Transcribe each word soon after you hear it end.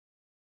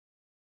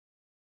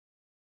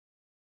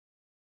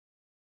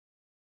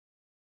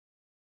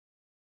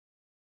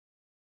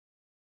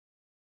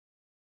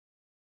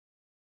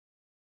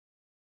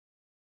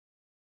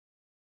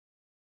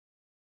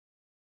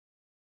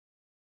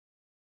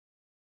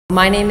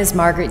My name is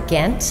Margaret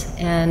Ghent,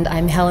 and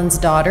I'm Helen's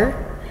daughter,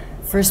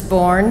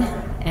 firstborn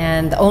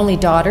and the only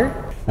daughter.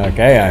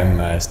 Okay,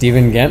 I'm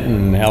Stephen Ghent,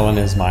 and Helen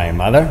is my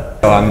mother.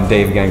 I'm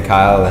Dave Ghent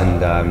Kyle,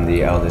 and I'm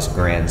the eldest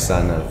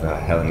grandson of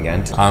Helen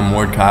Ghent. I'm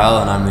Ward Kyle,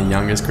 and I'm the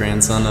youngest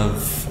grandson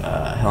of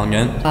Helen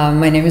Ghent.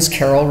 My name is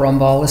Carol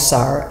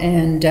Rumball-Lassar,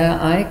 and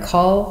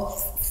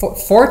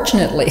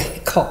fortunately, I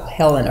call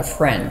Helen a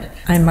friend.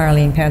 I'm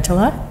Marlene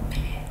Pentala.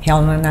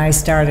 Helen and I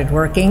started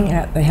working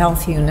at the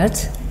health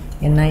unit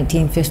in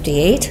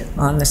 1958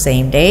 on the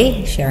same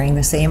day, sharing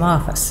the same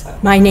office.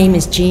 My name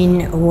is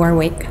Jean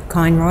Warwick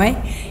Conroy,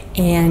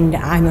 and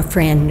I'm a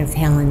friend of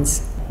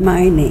Helen's.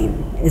 My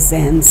name is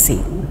Ann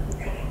Seaton,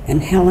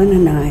 and Helen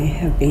and I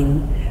have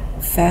been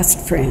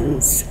fast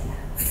friends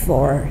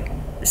for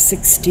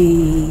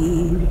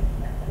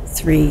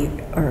 63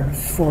 or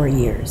 4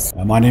 years.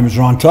 My name is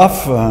Ron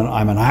Tuff.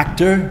 I'm an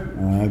actor.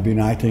 I've been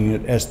acting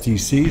at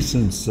STC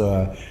since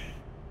the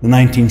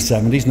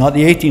 1970s, not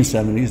the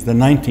 1870s, the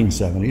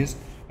 1970s.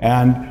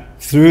 And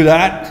through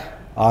that,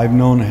 I've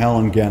known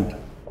Helen Ghent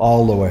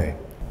all the way.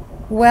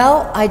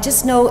 Well, I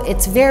just know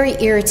it's very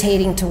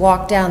irritating to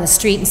walk down the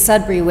street in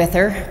Sudbury with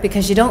her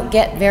because you don't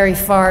get very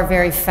far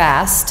very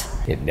fast.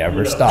 It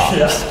never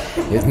stops.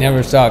 It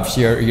never stops.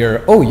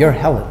 You're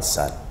Helen's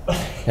son.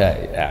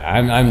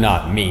 I'm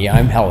not me,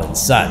 I'm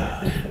Helen's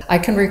son. I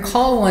can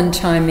recall one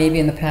time, maybe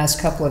in the past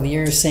couple of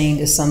years, saying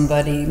to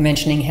somebody,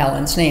 mentioning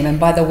Helen's name, and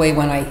by the way,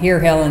 when I hear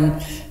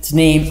Helen's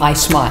name, I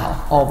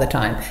smile all the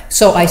time.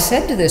 So I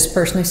said to this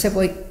person, I said,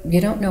 well,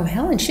 you don't know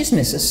Helen, she's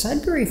Mrs.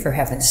 Sudbury, for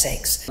heaven's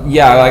sakes.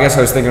 Yeah, well, I guess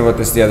I was thinking about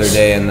this the other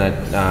day, and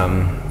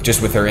that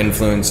just with her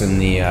influence in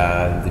the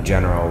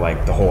general,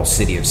 like the whole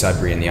city of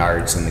Sudbury and the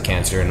arts and the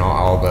cancer and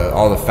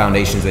all the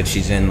foundations that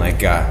she's in,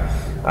 like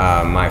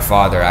my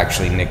father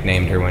actually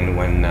nicknamed her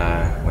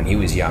when he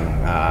was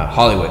young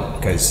Hollywood,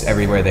 because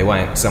everywhere they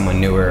went,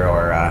 someone knew her,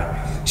 or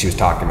she was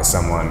talking to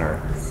someone,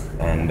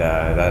 and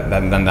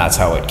then that's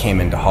how it came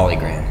into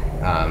Hollygran.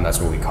 That's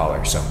what we call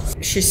her. So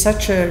she's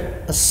such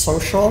a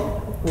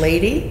social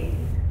lady.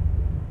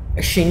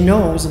 She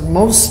knows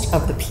most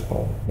of the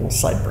people in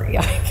Sudbury,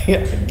 I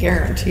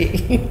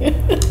guarantee.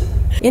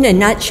 In a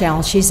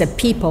nutshell, she's a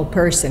people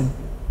person.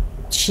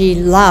 She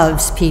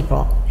loves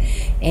people.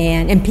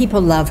 And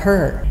people love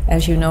her.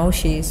 As you know,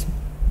 she's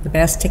the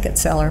best ticket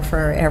seller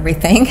for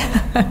everything.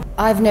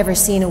 I've never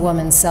seen a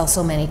woman sell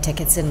so many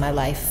tickets in my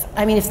life.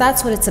 I mean, if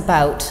that's what it's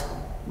about,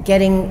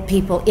 getting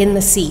people in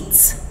the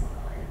seats,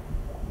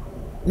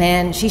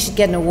 man, she should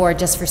get an award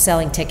just for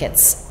selling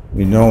tickets.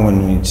 We know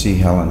when we see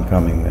Helen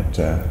coming that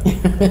we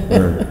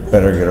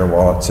better get our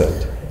wallets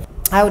out.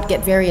 I would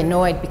get very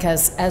annoyed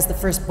because as the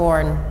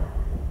firstborn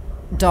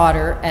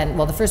daughter,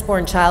 the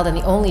firstborn child and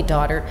the only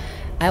daughter,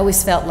 I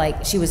always felt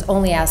like she was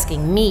only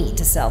asking me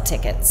to sell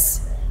tickets.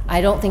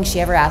 I don't think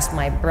she ever asked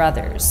my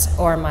brothers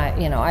or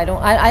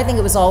I think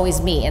it was always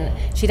me. And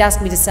she'd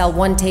ask me to sell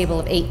one table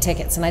of 8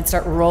 tickets, and I'd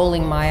start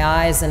rolling my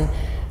eyes and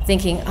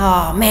thinking,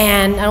 oh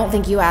man, I don't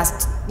think you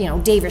asked,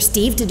 Dave or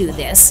Steve to do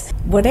this.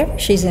 Whatever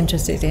she's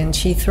interested in,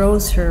 she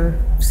throws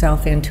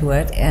herself into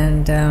it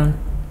and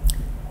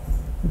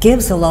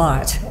gives a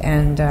lot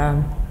and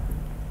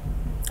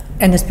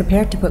is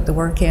prepared to put the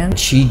work in.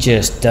 She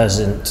just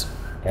doesn't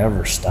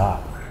ever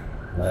stop.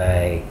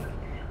 I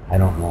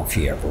don't know if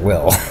she ever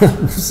will.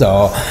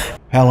 So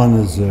Helen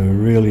is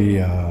really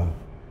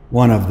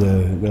one of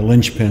the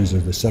linchpins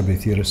of the Sudbury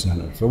Theatre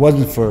Centre. If it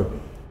wasn't for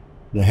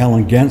the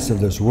Helen Ghents of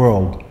this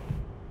world,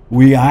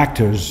 we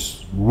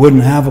actors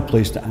wouldn't have a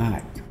place to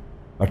act.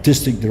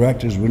 Artistic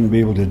directors wouldn't be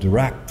able to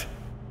direct.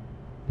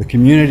 The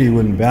community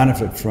wouldn't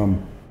benefit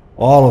from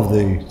all of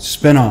the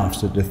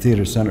spin-offs that the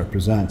Theatre Centre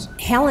presents.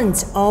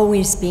 Helen's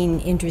always been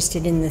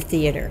interested in the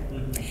theatre.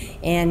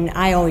 And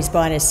I always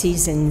bought a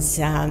season's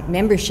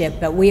membership,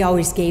 but we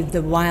always gave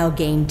the Wild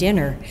Game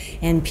dinner,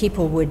 and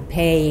people would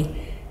pay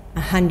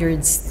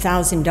hundreds,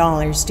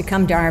 $1,000 to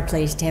come to our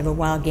place to have a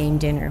Wild Game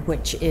dinner,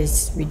 which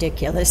is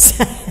ridiculous.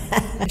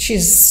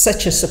 She's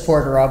such a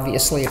supporter,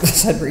 obviously, of the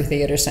Sudbury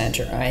Theatre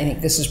Centre. I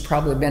think this has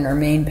probably been her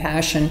main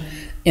passion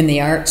in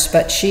the arts,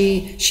 but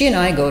she and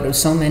I go to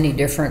so many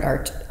different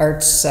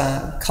arts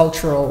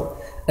cultural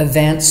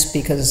events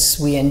because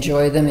we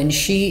enjoy them, and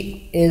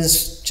she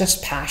is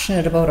just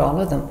passionate about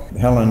all of them.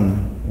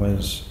 Helen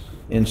was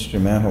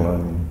instrumental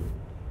in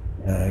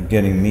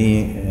getting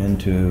me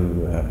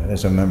into,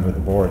 as a member of the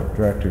board of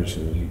directors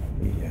of the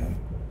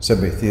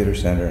Sudbury Theatre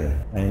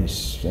Centre. I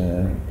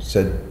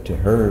said to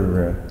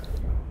her,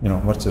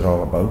 what's it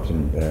all about,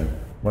 and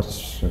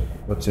what's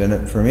in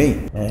it for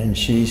me? And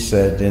she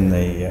said, in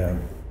the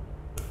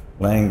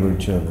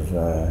language of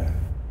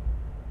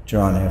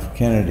John F.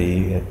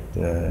 Kennedy, it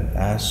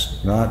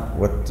asks not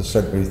what the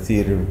Sudbury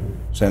Theatre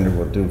Centre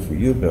will do for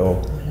you,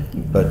 Bill,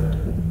 but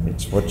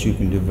it's what you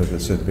can do for the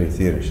Sudbury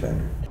Theatre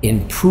Centre.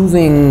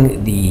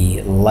 Improving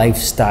the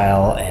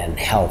lifestyle and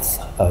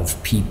health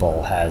of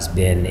people has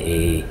been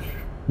a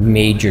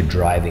major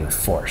driving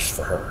force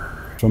for her.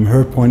 From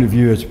her point of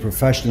view as a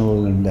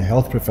professional in the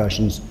health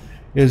professions,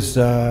 is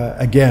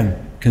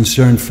again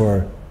concern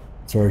for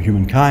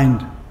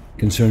humankind,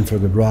 concern for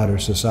the broader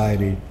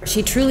society.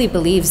 She truly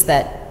believes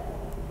that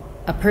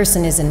a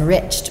person is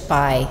enriched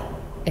by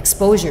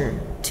exposure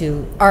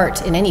to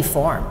art in any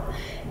form,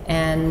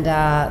 and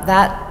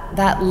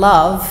that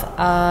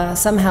love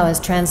somehow has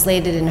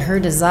translated in her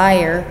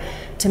desire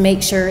to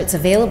make sure it's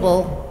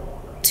available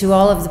to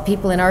all of the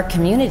people in our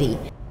community.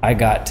 I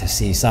got to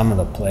see some of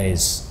the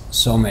plays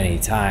so many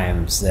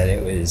times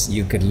that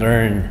you could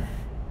learn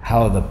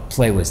how the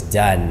play was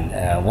done.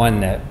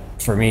 One that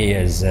for me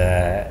is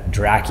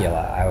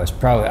Dracula. I was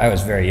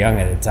very young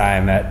at the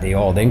time at the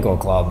old Inco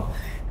Club,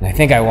 and I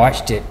think I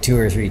watched it 2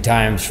 or 3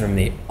 times from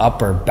the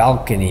upper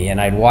balcony, and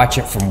I'd watch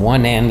it from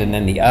one end and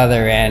then the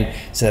other end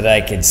so that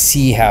I could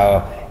see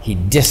how he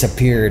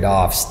disappeared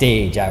off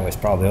stage. I was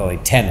probably only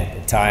 10 at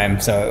the time,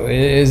 so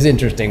it was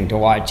interesting to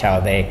watch how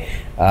they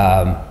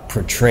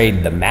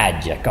portrayed the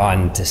magic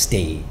onto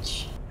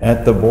stage.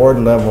 At the board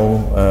level,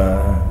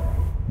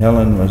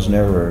 Helen was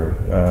never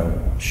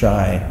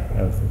shy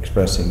of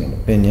expressing an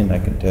opinion. I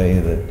can tell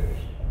you that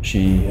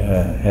she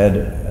had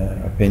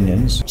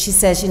opinions. She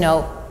says, you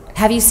know,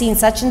 have you seen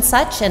such and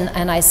such?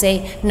 And I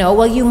say, no.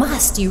 Well, you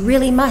must. You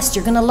really must.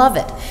 You're going to love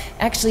it.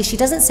 Actually, she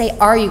doesn't say,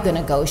 are you going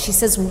to go? She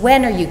says,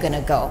 when are you going to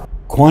go?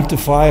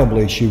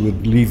 Quantifiably, she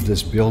would leave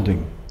this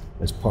building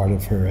as part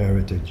of her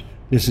heritage.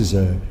 This is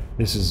a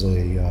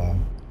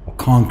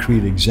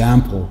concrete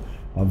example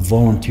of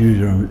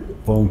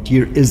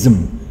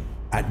volunteerism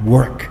at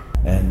work.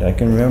 And I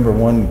can remember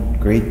one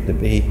great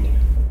debate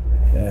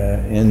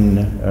in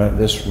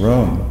this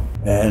room,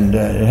 and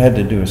it had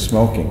to do with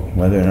smoking,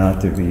 whether or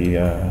not there be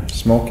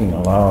smoking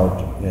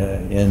allowed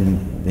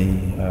in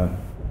the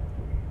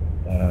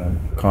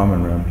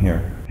common room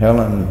here.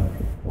 Helen,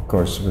 of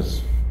course,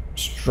 was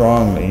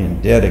strongly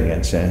and dead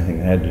against anything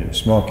that had to do with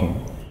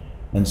smoking,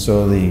 and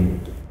so the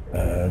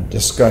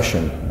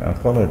discussion, I'll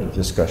call it a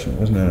discussion, it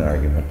wasn't an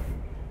argument,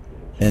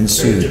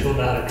 ensued.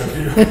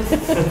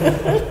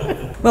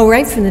 Well,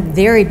 right from the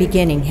very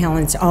beginning,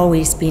 Helen's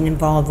always been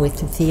involved with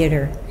the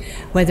theatre,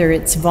 whether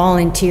it's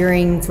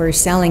volunteering for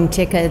selling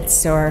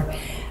tickets or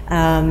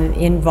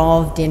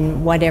involved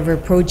in whatever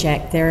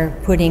project they're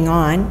putting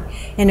on.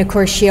 And of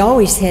course, she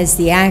always has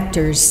the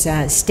actors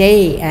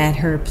stay at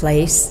her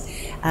place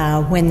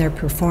when they're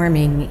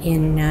performing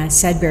in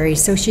Sudbury.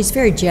 So she's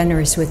very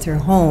generous with her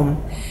home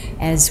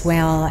as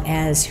well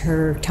as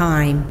her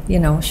time. You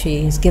know,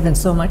 she has given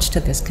so much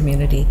to this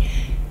community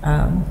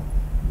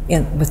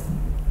with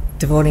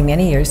devoting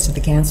many years to the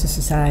Cancer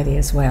Society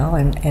as well,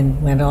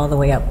 and went all the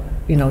way up,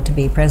 you know, to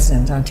be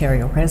president,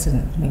 Ontario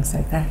president, things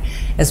like that,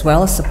 as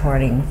well as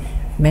supporting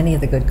many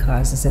of the good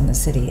causes in the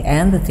city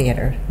and the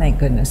theatre, thank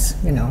goodness,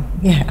 you know,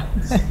 yeah.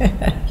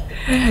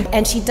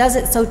 And she does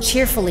it so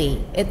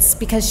cheerfully. It's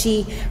because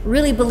she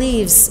really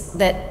believes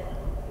that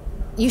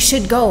you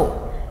should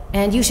go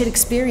and you should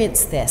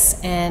experience this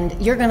and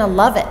you're going to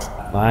love it.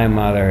 My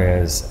mother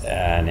is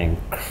an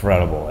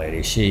incredible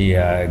lady. She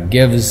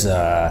gives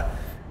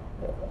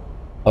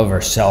of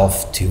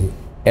herself to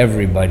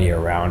everybody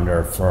around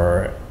her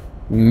for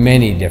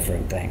many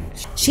different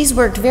things. She's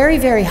worked very,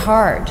 very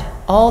hard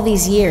all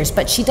these years,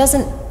 but it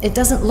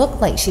doesn't look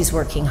like she's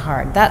working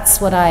hard. That's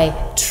what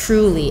I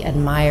truly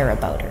admire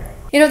about her.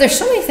 You know, there's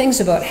so many things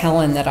about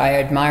Helen that I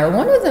admire.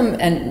 One of them,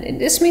 and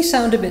this may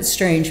sound a bit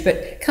strange,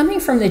 but coming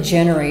from the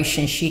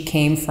generation she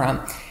came from,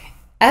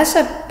 as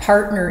a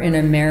partner in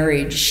a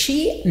marriage,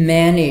 she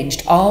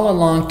managed all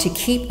along to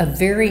keep a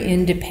very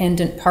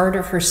independent part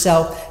of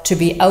herself, to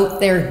be out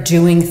there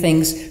doing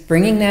things,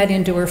 bringing that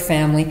into her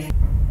family.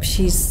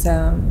 She's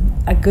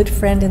a good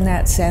friend in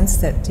that sense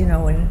that, you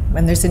know,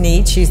 when there's a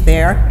need, she's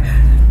there.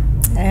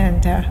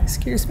 And,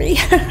 excuse me.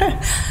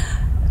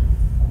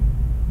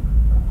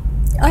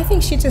 I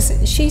think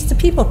she's the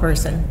people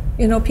person.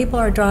 You know, people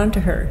are drawn to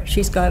her.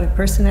 She's got a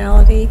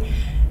personality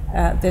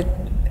that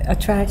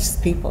attracts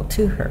people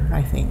to her,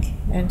 I think.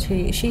 And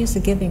she's a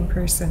giving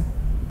person.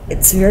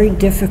 It's very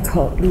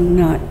difficult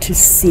not to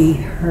see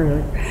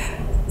her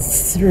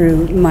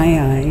through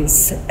my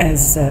eyes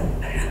as a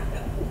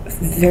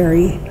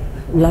very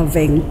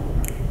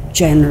loving,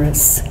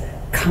 generous,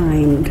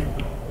 kind,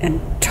 and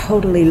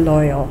totally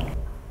loyal.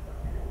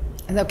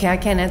 Okay, I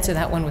can't answer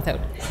that one without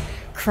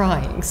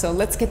crying, so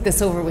let's get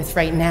this over with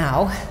right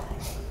now.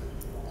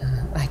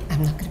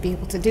 I'm not going to be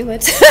able to do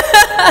it.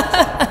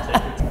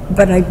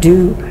 But I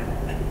do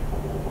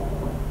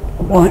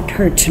want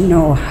her to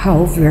know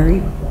how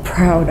very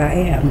proud I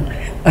am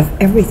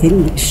of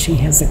everything that she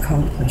has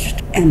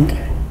accomplished. And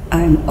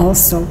I'm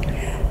also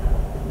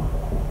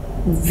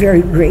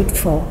very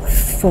grateful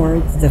for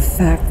the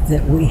fact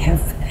that we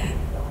have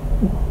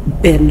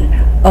been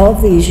all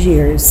these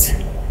years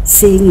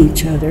seeing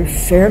each other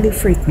fairly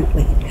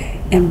frequently,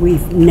 and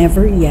we've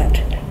never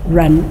yet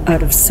run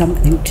out of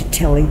something to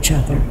tell each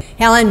other.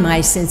 Helen,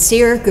 my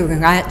sincere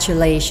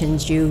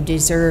congratulations. You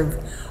deserve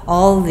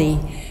all the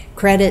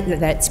credit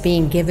that's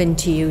being given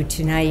to you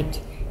tonight.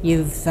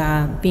 You've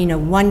been a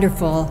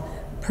wonderful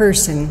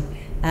person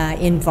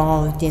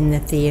involved in the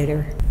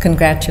theatre.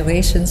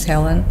 Congratulations,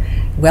 Helen.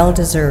 Well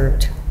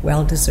deserved,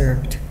 well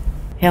deserved.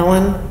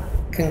 Helen,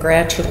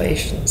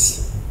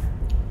 congratulations.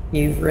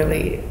 You've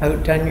really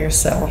outdone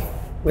yourself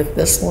with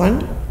this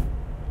one,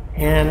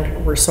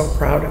 and we're so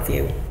proud of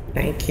you.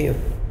 Thank you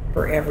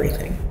for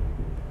everything.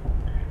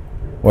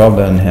 Well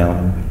done,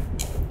 Helen.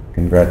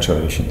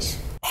 Congratulations.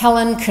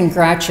 Helen,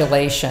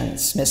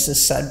 congratulations, Mrs.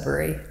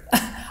 Sudbury.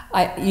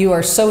 You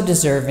are so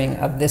deserving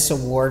of this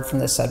award from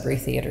the Sudbury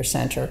Theatre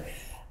Centre.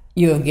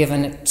 You have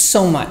given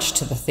so much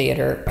to the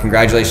theatre.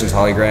 Congratulations,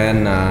 Holly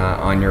Gran,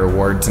 on your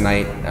award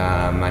tonight.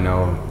 I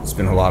know it's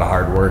been a lot of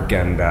hard work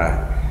and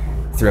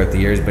throughout the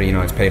years, but you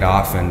know it's paid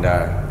off, and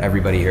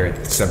everybody here at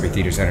the Sudbury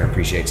Theatre Centre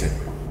appreciates it.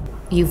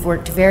 You've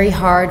worked very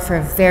hard for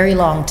a very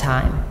long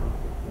time,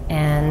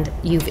 and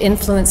you've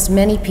influenced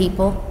many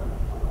people,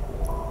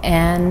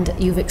 and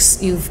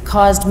you've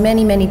caused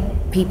many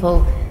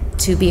people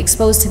to be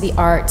exposed to the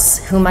arts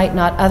who might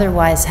not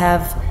otherwise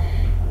have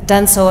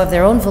done so of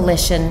their own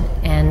volition,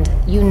 and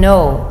you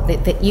know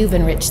that you've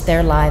enriched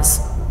their lives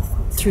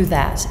through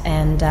that.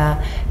 And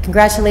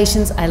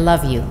congratulations, I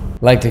love you.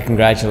 I'd like to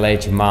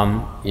congratulate you,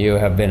 Mom. You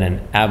have been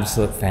an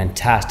absolute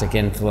fantastic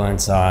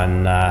influence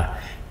on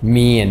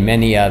me and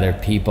many other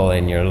people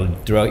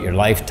throughout your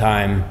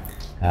lifetime.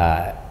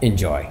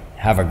 Enjoy.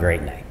 Have a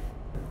great night.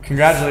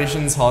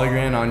 Congratulations, Holly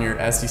Gran, on your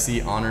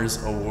STC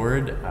Honours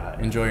Award.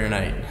 Enjoy your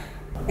night.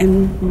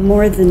 And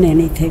more than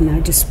anything, I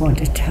just want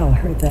to tell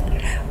her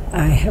that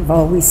I have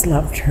always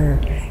loved her,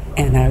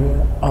 and I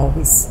will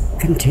always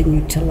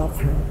continue to love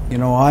her. You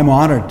know, I'm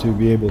honored to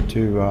be able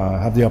to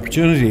have the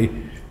opportunity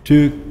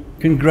to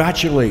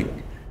congratulate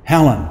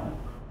Helen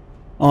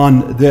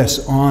on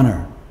this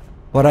honor.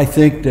 But I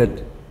think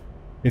that,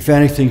 if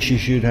anything, she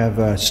should have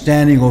a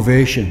standing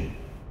ovation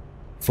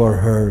for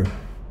her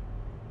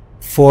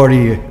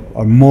 40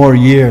 or more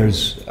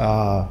years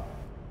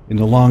in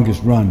the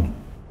longest run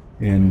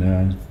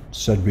in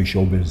Sudbury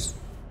showbiz.